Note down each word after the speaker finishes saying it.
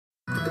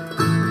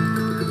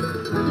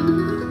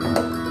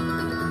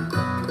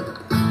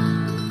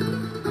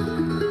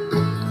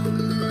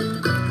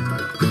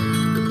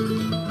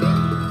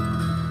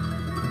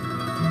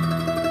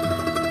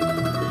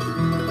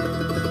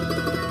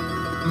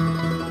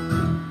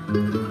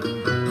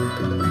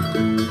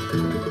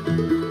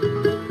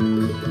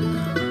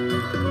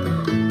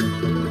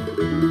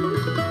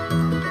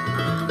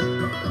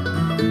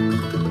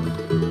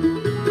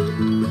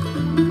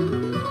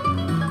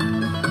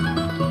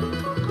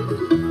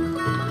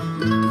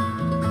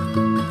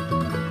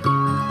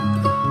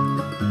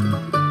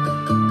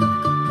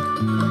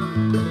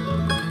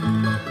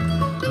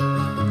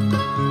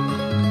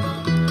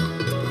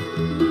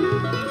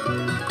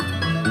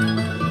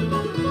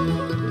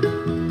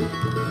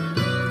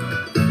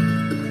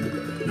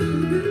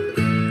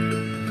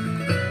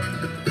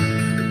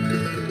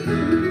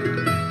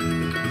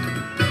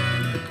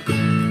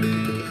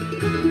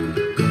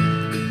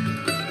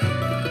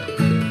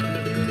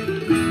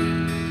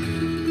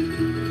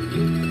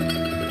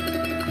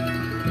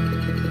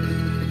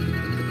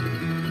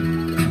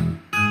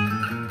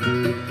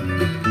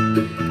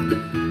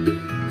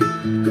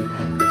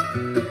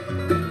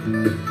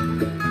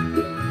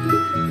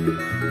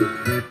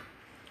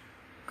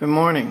Good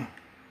morning.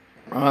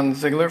 Ron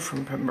Ziegler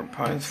from Pembroke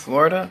Pines,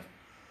 Florida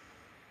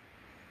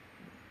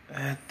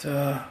at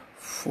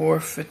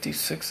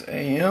 4:56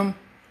 a.m.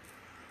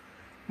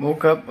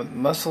 Woke up with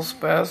muscle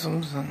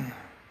spasms and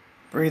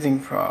breathing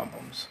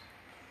problems.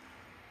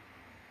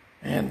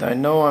 And I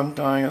know I'm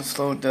dying a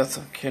slow death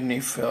of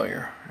kidney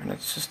failure, and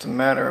it's just a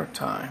matter of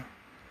time.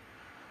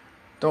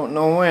 Don't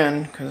know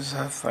when, because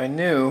if I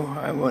knew,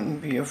 I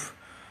wouldn't be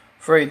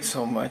afraid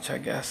so much, I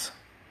guess.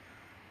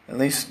 At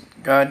least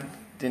God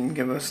didn't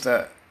give us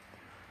that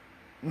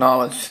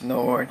knowledge to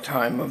know our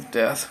time of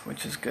death,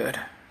 which is good.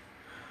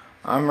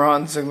 I'm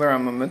Ron Ziegler.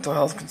 I'm a mental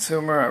health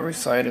consumer. I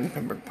reside in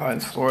Pembroke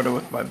Pines, Florida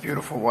with my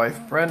beautiful wife,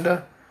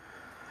 Brenda.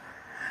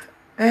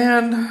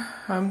 And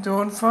I'm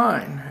doing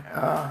fine.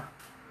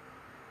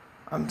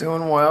 I'm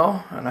doing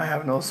well, and I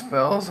have no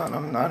spells, and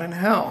I'm not in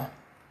hell.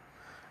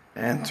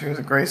 And through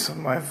the grace of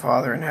my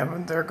Father in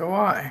heaven, there go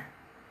I.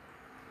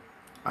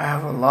 I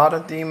have a lot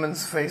of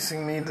demons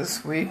facing me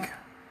this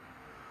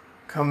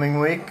coming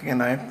week,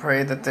 and I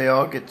pray that they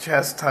all get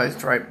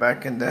chastised right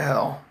back into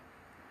hell.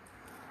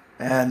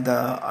 And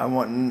I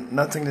want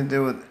nothing to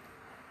do with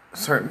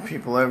certain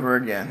people ever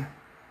again.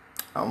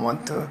 I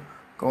want to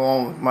go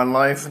on with my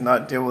life and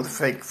not deal with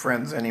fake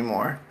friends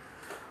anymore.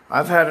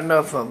 I've had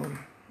enough of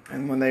them.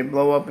 And when they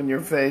blow up in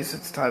your face,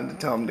 it's time to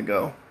tell them to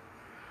go.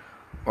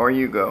 Or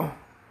you go.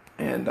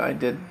 And I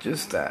did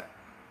just that.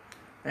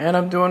 And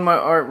I'm doing my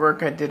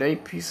artwork. I did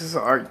 8 pieces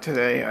of art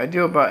today. I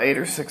do about 8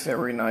 or 6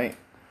 every night.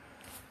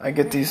 I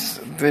get these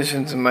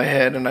visions in my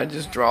head and I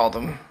just draw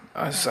them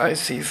as I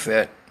see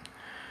fit.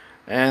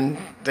 And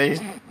they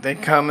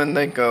come and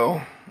they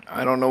go.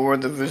 I don't know where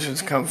the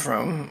visions come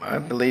from. I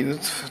believe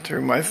it's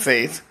through my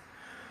faith,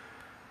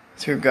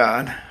 through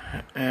God.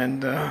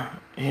 And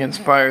He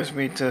inspires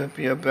me to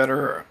be a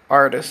better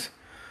artist.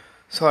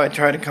 So I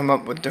try to come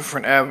up with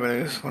different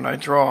avenues when I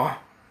draw.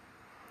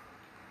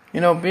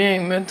 You know,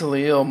 being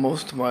mentally ill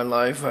most of my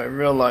life, I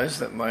realized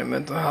that my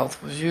mental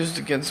health was used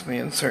against me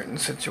in certain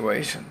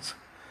situations,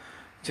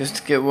 just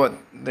to get what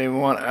they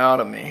want out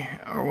of me,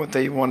 or what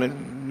they wanted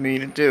me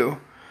to do.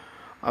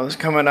 I was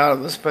coming out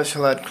of a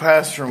special ed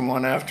classroom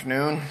one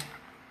afternoon,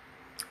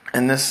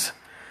 and this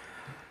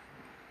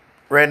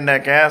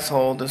redneck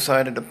asshole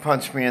decided to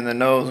punch me in the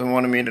nose and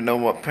wanted me to know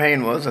what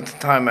pain was. At the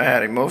time I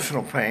had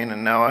emotional pain,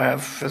 and now I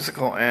have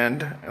physical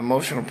and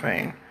emotional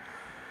pain.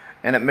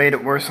 And it made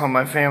it worse on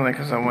my family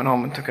because I went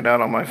home and took it out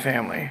on my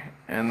family.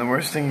 And the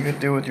worst thing you could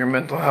do with your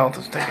mental health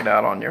is take it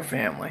out on your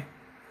family.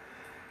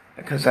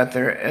 Because at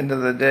the end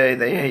of the day,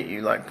 they hate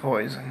you like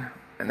poison,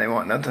 and they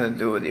want nothing to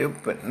do with you.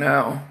 But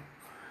now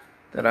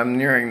that I'm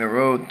nearing the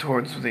road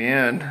towards the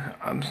end,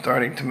 I'm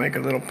starting to make a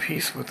little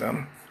peace with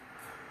them,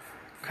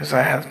 because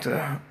I have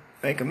to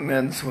make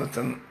amends with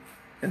them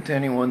and to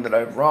anyone that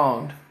I've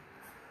wronged.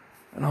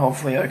 And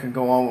hopefully I can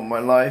go on with my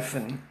life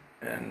and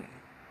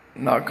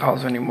not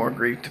cause any more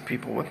grief to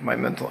people with my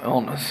mental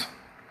illness.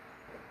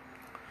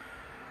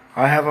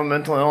 I have a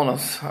mental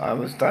illness. I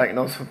was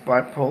diagnosed with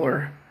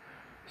bipolar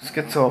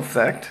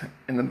schizoaffect.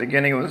 In the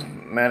beginning it was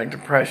manic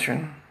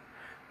depression.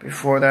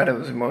 Before that it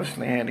was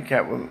emotionally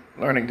handicapped with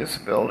learning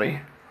disability.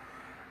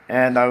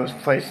 And I was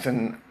placed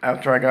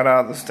after I got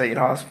out of the state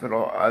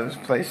hospital, I was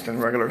placed in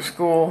regular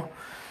school,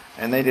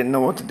 and they didn't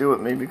know what to do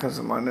with me because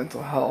of my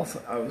mental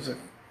health. I was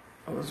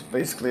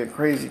basically a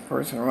crazy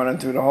person running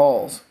through the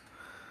halls,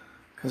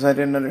 because I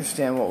didn't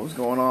understand what was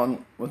going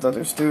on with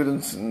other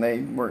students, and they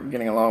weren't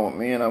getting along with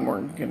me, and I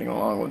weren't getting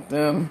along with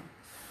them.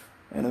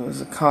 And it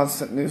was a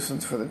constant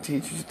nuisance for the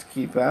teachers to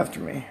keep after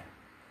me.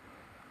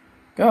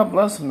 God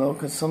bless them, though,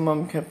 because some of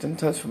them kept in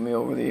touch with me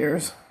over the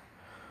years.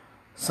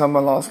 Some I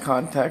lost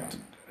contact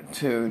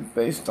to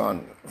based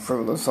on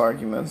frivolous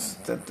arguments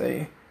that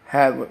they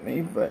had with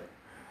me, but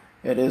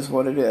it is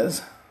what it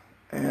is.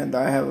 And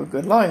I have a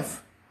good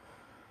life.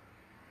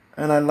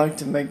 And I'd like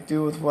to make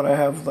do with what I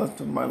have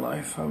left of my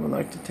life. I would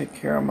like to take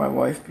care of my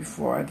wife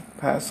before I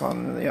pass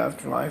on into the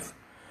afterlife.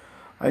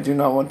 I do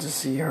not want to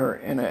see her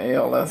in an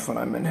ALF when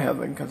I'm in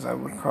heaven, because I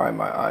would cry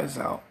my eyes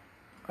out.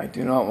 I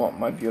do not want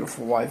my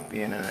beautiful wife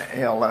being in an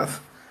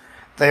ALF.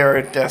 They are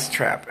a death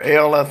trap.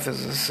 ALF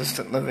is an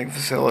assisted living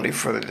facility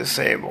for the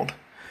disabled.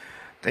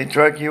 They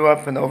drug you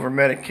up and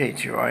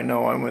over-medicate you. I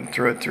know, I went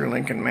through it through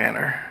Lincoln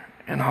Manor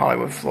in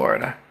Hollywood,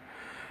 Florida.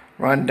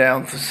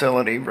 Run-down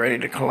facility, ready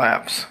to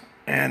collapse.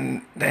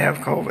 And they have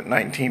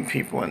COVID-19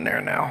 people in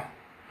there now.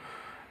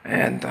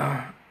 And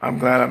I'm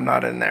glad I'm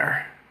not in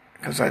there,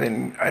 because I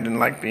didn't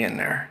like being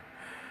there.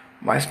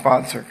 My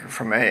sponsor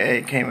from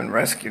AA came and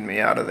rescued me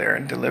out of there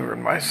and delivered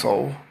my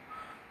soul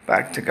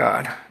back to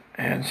God.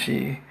 And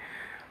she,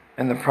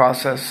 in the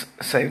process,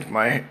 saved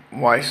my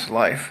wife's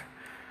life.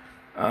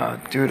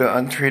 Due to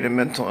untreated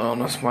mental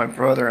illness, my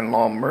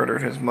brother-in-law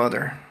murdered his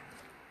mother.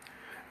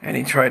 And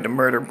he tried to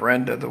murder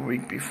Brenda the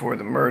week before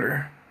the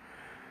murder.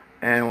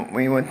 And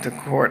we went to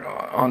court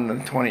on the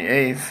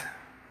 28th,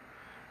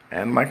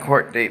 and my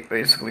court date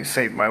basically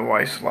saved my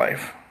wife's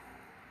life.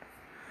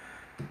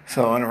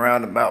 So in a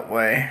roundabout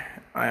way,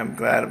 I am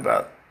glad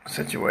about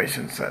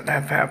situations that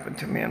have happened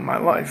to me in my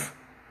life.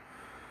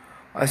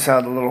 I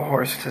sound a little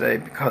hoarse today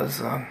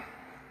because I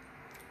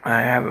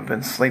haven't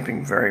been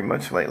sleeping very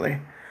much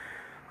lately.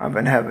 I've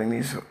been having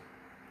these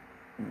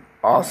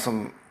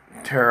awesome,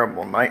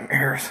 terrible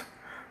nightmares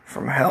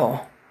from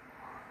hell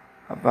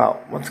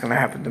about what's going to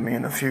happen to me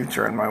in the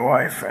future and my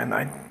wife, and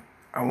I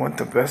want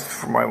the best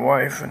for my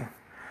wife, and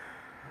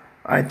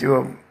I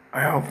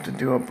hope to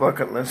do a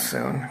bucket list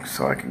soon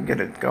so I can get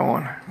it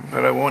going,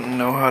 but I wouldn't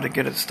know how to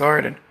get it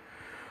started.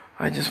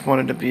 I just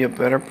wanted to be a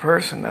better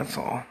person, that's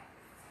all.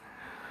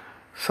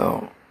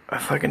 So,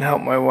 if I can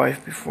help my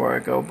wife before I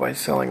go by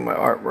selling my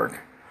artwork,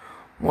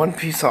 one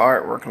piece of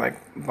artwork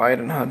like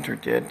Biden Hunter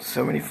did,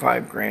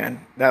 $75,000,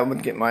 that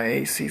would get my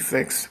AC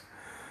fixed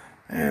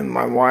and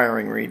my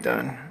wiring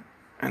redone,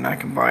 and I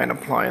can buy an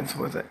appliance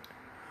with it.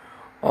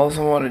 All I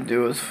want to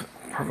do is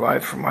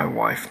provide for my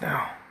wife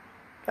now.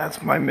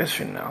 That's my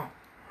mission now,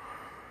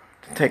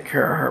 to take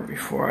care of her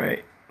before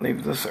I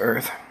leave this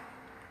earth.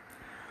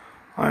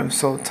 I'm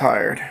so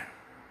tired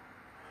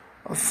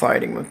of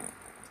fighting with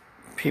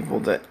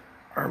people that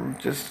are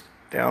just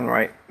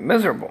downright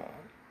miserable,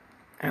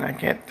 and I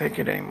can't take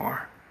it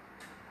anymore.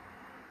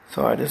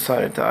 So I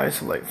decided to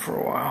isolate for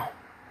a while.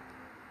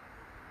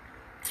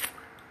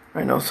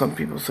 I know some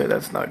people say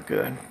that's not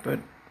good, but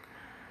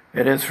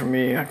it is for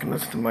me. I can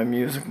listen to my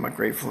music, my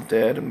Grateful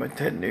Dead, and my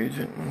Ted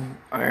Nugent, and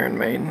Iron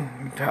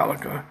Maiden,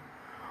 Metallica,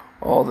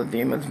 all the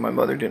demons my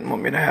mother didn't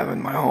want me to have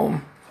in my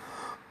home.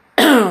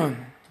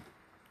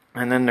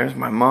 And then there's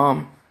my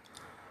mom,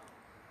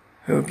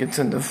 who gets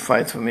into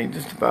fights with me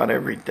just about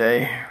every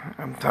day.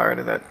 I'm tired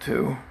of that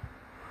too.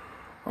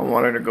 I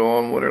want her to go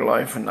on with her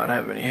life and not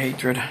have any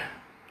hatred.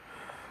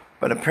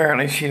 But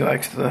apparently she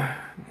likes to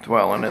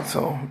dwell in it,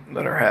 so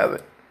let her have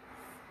it.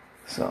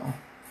 So,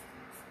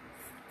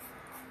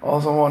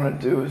 all I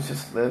want to do is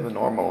just live a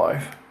normal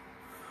life.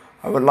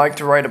 I would like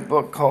to write a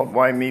book called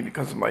Why Me?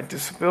 Because of My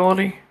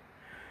Disability,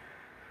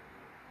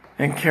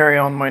 and carry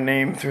on my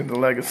name through the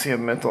legacy of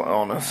mental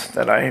illness,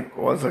 that I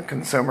was a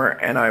consumer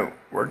and I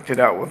worked it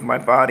out with my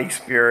body,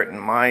 spirit, and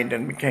mind,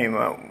 and became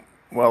a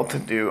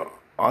well-to-do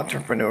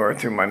entrepreneur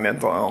through my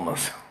mental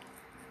illness.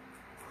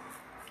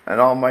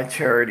 And all my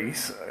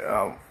charities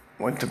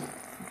went to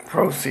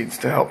proceeds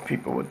to help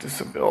people with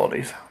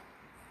disabilities,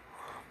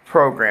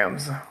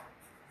 programs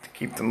to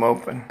keep them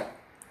open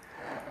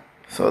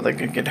so they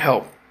could get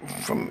help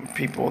from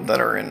people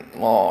that are in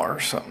law or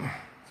something.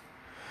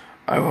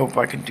 I hope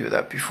I can do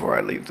that before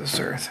I leave this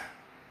earth.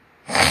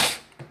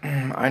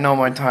 I know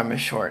my time is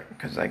short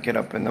because I get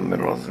up in the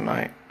middle of the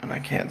night and I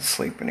can't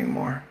sleep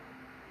anymore.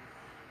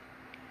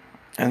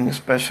 And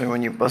especially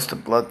when you bust a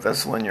blood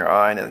vessel in your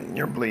eye and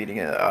you're bleeding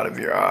it out of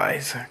your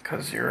eyes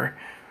because your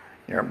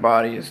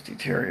body is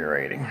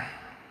deteriorating.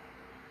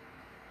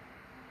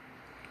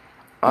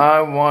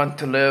 I want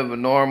to live a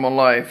normal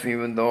life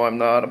even though I'm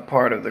not a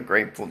part of the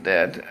Grateful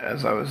Dead,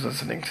 as I was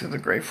listening to the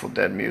Grateful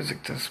Dead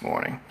music this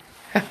morning.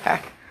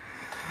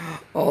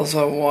 All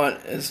I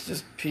want is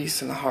just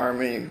peace and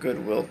harmony and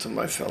goodwill to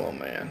my fellow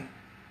man.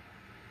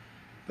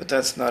 But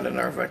that's not in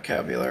our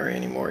vocabulary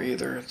anymore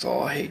either. It's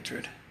all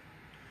hatred.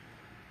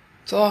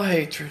 It's all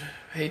hatred.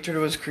 Hatred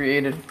was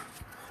created.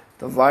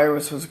 The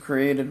virus was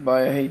created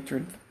by a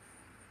hatred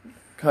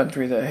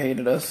country that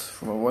hated us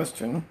from a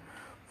Western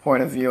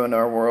point of view in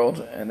our world,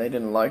 and they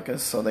didn't like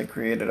us, so they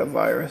created a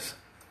virus.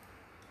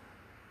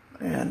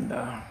 And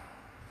I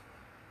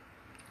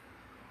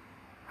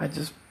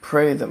just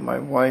pray that my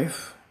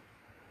wife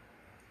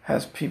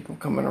has people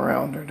coming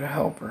around her to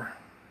help her.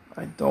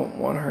 I don't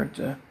want her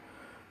to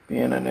be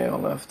in an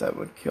ALF. That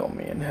would kill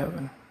me in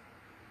heaven.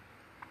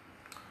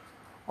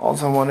 All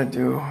I want to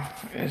do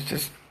is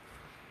just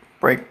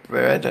break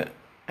bread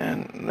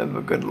and live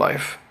a good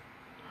life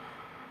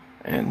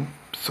and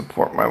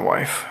support my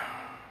wife.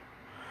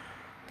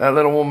 That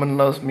little woman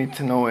loves me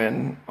to no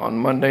end. On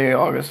Monday,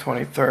 August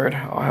 23rd,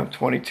 I'll have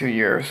 22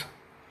 years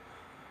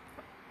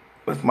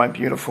with my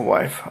beautiful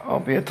wife. I'll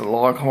be at the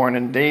Longhorn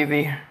in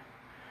Davie,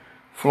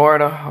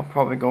 Florida. I'll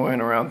probably go in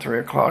around 3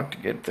 o'clock to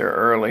get there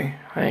early,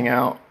 hang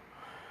out,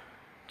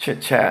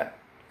 chit-chat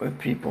with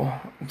people.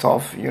 It's all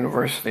for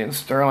University in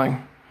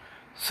Sterling,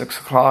 6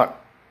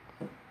 o'clock.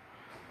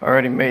 I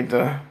already made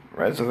the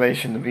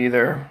reservation to be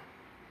there.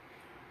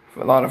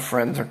 A lot of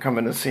friends are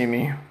coming to see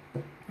me,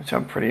 which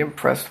I'm pretty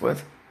impressed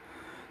with.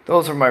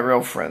 Those are my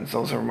real friends.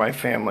 Those are my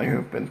family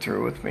who've been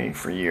through with me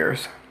for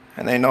years.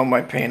 And they know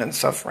my pain and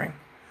suffering.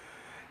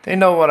 They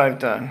know what I've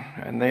done,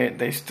 and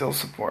they still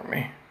support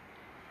me.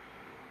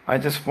 I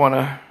just want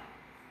to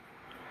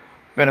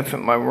benefit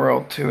my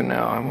world too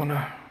now. I want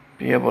to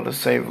be able to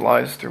save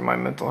lives through my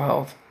mental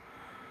health,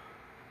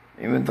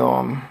 even though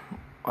I'm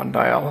on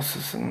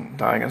dialysis and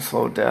dying a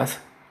slow death.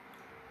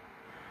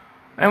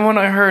 And when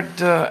I heard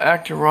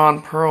actor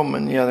Ron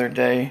Perlman the other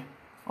day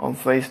on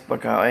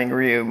Facebook how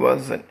angry he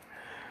was at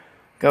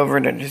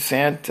Governor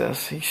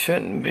DeSantis, he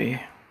shouldn't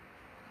be.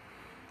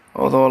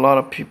 Although a lot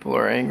of people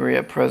are angry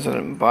at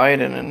President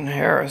Biden and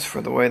Harris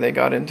for the way they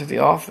got into the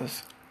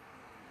office.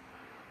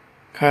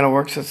 Kind of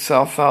works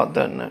itself out,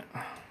 doesn't it?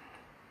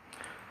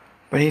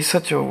 But he's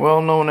such a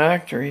well-known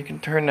actor, he can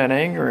turn that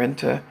anger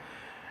into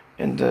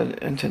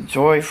into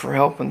joy for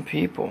helping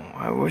people.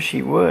 I wish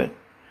he would.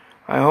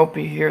 I hope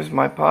he hears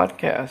my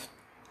podcast.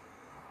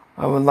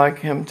 I would like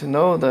him to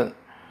know that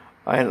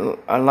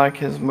I like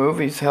his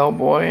movies,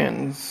 Hellboy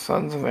and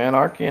Sons of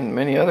Anarchy, and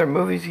many other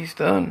movies he's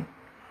done.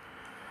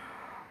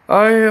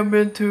 I have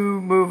been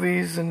to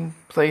movies and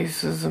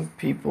places and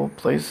people,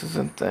 places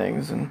and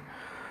things, and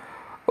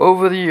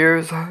over the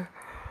years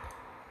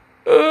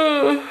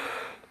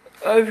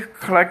I've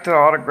collected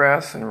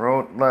autographs and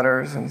wrote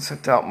letters and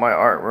sent out my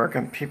artwork,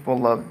 and people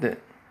loved it.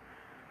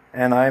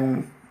 And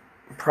I'm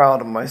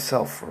proud of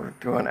myself for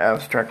doing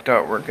abstract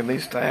artwork. At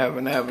least I have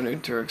an avenue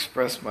to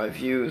express my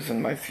views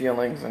and my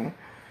feelings, and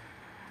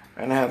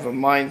have a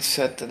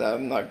mindset that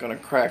I'm not going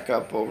to crack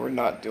up over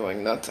not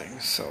doing nothing.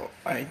 So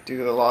I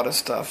do a lot of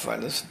stuff. I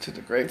listen to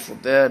the Grateful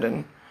Dead,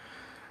 and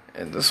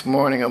this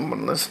morning I'm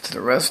going to listen to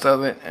the rest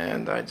of it,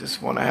 and I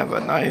just want to have a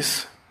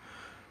nice,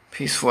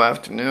 peaceful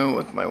afternoon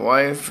with my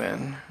wife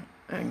and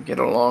get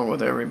along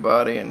with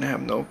everybody and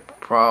have no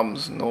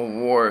problems, no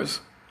wars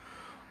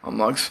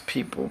amongst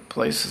people,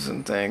 places,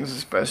 and things,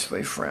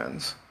 especially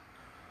friends.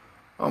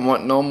 I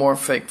want no more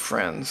fake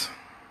friends.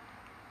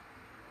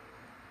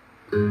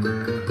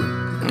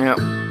 Yep.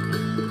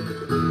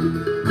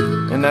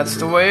 And that's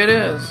the way it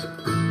is.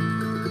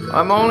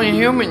 I'm only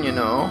human, you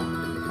know.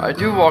 I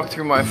do walk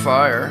through my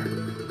fire.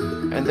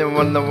 And then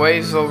when the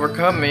waves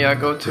overcome me, I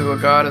go to a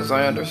God as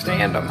I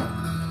understand him.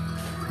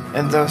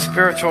 In the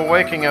spiritual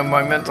waking of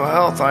my mental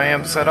health, I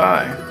am said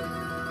I.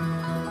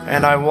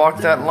 And I walk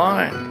that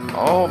line.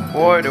 Oh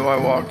boy, do I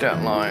walk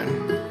that line.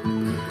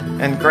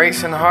 And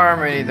grace and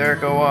harmony, there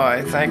go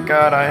I. Thank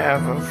God I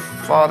have a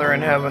Father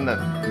in heaven that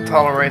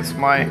tolerates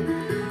my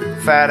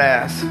fat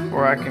ass,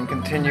 where I can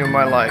continue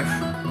my life.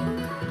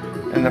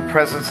 In the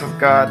presence of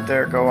God,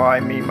 there go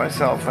I, me,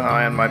 myself, and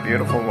I, and my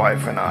beautiful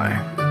wife and I.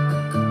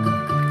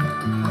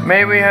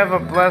 May we have a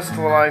blessed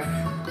life,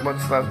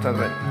 what's left of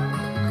it.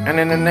 And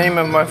in the name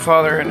of my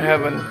Father in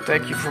heaven,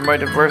 thank you for my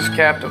diverse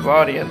captive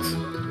audience.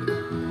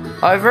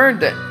 I've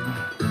earned it.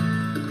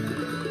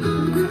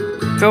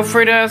 Feel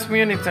free to ask me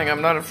anything.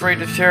 I'm not afraid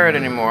to share it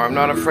anymore. I'm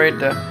not afraid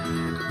to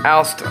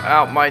oust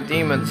out my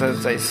demons,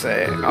 as they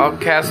say. I'll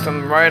cast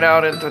them right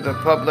out into the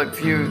public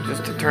view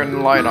just to turn the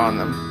light on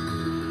them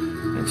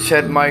and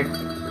shed my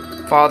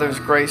Father's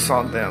grace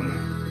on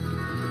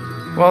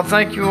them. Well,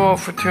 thank you all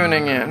for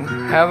tuning in.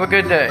 Have a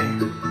good day.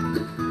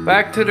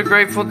 Back to the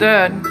Grateful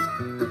Dead.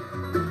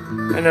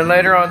 And then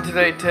later on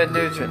today, Ted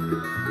Nugent.